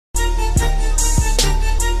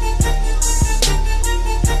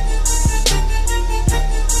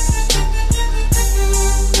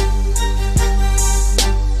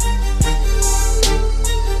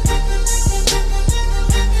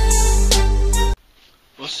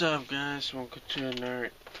What's up, guys? Welcome to another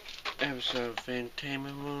episode of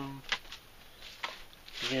Entertainment Room.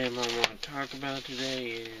 The game I want to talk about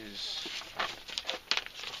today is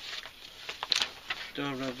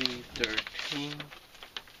WWE 13.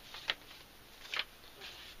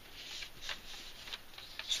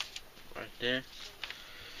 Right there.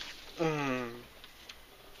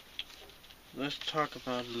 Let's talk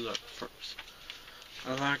about the look first.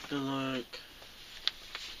 I like the look.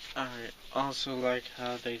 I also like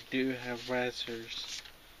how they do have wrestlers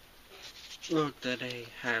look that they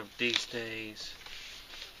have these days.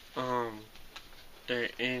 Their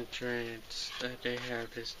entrance that they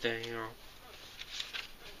have this day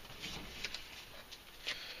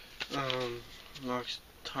on. Let's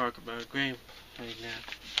talk about gameplay now.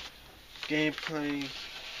 Gameplay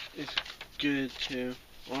is good too.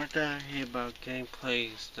 One thing I hear about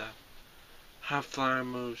gameplay is the high flying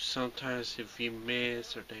moves. Sometimes if you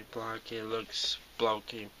miss or they block it looks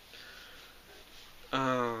blokey.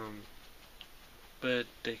 But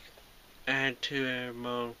they add to air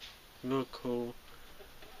mode, look cool.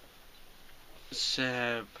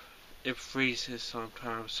 Except it freezes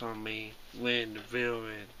sometimes on me when the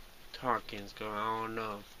villain talking's going. I don't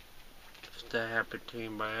know if that happened to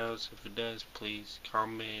anybody else. If it does, please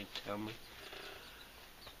comment and tell me.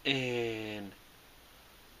 And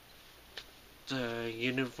the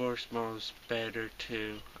universe mode is better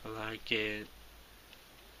too. I like it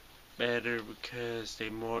better because they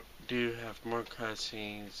do have more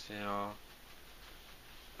cutscenes and all.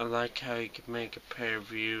 I like how you can make a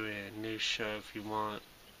pay-per-view and a new show if you want.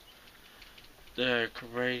 The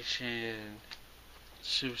creation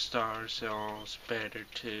superstars and all is better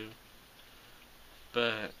too.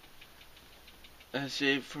 But that's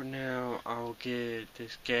it for now. I'll give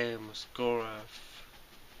this game a score of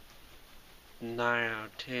 9 out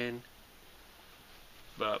of 10.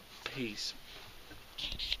 But peace.